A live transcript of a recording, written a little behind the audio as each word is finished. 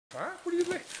Huh? What are you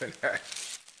laughing at?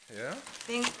 Yeah?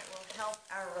 Things that will help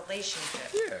our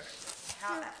relationship. Yeah.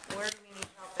 Where do we need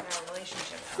help in our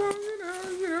relationship?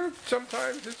 Well,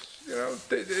 sometimes it's,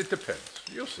 it depends.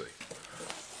 You'll see.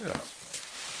 You know.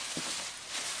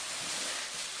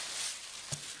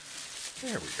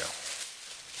 There we go.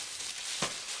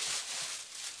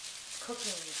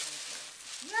 Cooking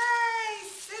utensils. Yay!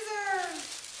 Scissors!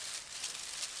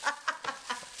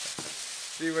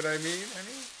 See what I mean,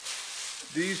 honey?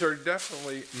 These are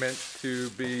definitely meant to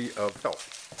be of help.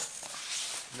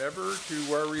 Never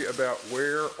to worry about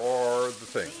where are the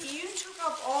things. See, you took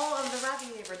up all of the wrapping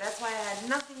paper. That's why I had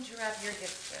nothing to wrap your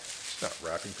gift with. It's not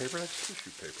wrapping paper, that's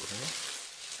tissue paper, honey.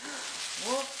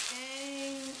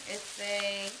 Wolfgang,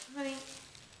 honey,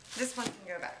 this one can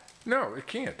go back. No, it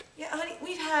can't. Yeah, honey,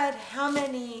 we've had how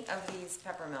many of these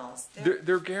peppermills?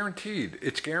 They're guaranteed.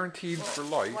 It's guaranteed for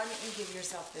life. Why don't you give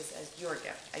yourself this as your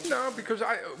gift? No, because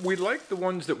we like the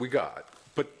ones that we got,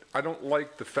 but I don't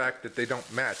like the fact that they don't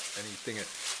match anything.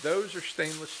 Those are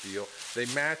stainless steel. They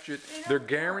match it. They're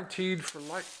guaranteed for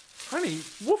life. Honey,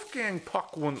 Wolfgang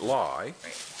Puck wouldn't lie.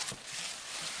 Right.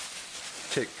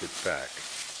 Take it back.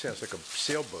 Sounds like a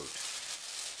sailboat.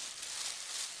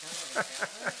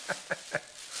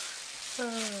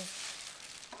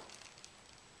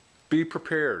 Be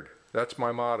prepared. That's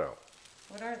my motto.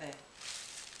 What are they?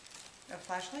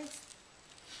 Flashlights?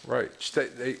 Right.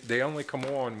 They only come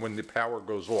on when the power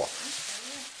goes off.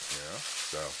 Okay, Yeah.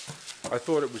 So I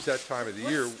thought it was that time of the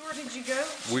year. What store did you go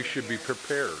to? We should be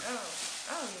prepared.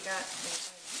 Oh, you got.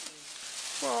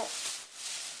 Well,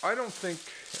 I don't think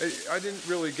I didn't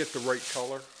really get the right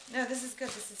color. No, this is good.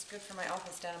 This is good for my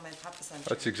office down in my Papa Sunshine.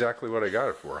 That's exactly what I got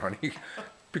it for, honey.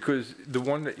 Because the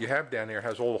one that you have down there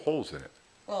has all the holes in it.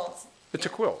 Well, It's a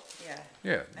quilt. Yeah.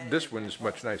 Yeah, I didn't this think one's that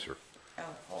much nicer. Oh,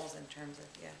 holes in terms of,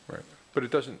 yeah. Right. But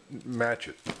it doesn't match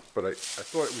it. But I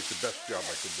thought it was the best job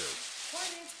I could do.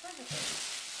 Coordinates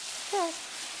perfectly. Well,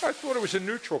 I thought it was a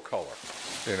neutral color,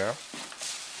 you know?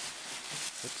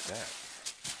 What's that?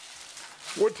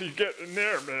 What did you get in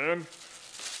there, man?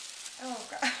 Oh,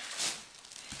 God.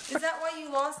 Is that why you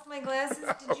lost my glasses?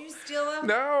 Did you steal them?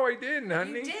 No, I didn't,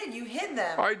 honey. You did. You hid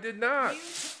them. I did not. You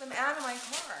took them out of my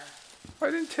car.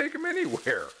 I didn't take them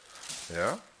anywhere.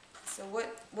 Yeah? So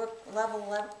what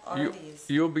level are these?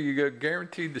 You'll be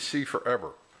guaranteed to see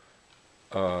forever.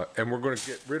 And we're going to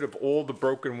get rid of all the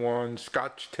broken ones,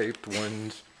 scotch taped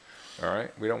ones. All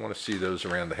right? We don't want to see those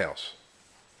around the house.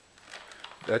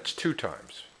 That's 2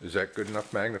 times. Is that good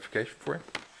enough magnification for you?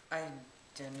 I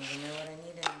don't even know what I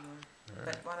need anymore.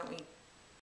 But why don't we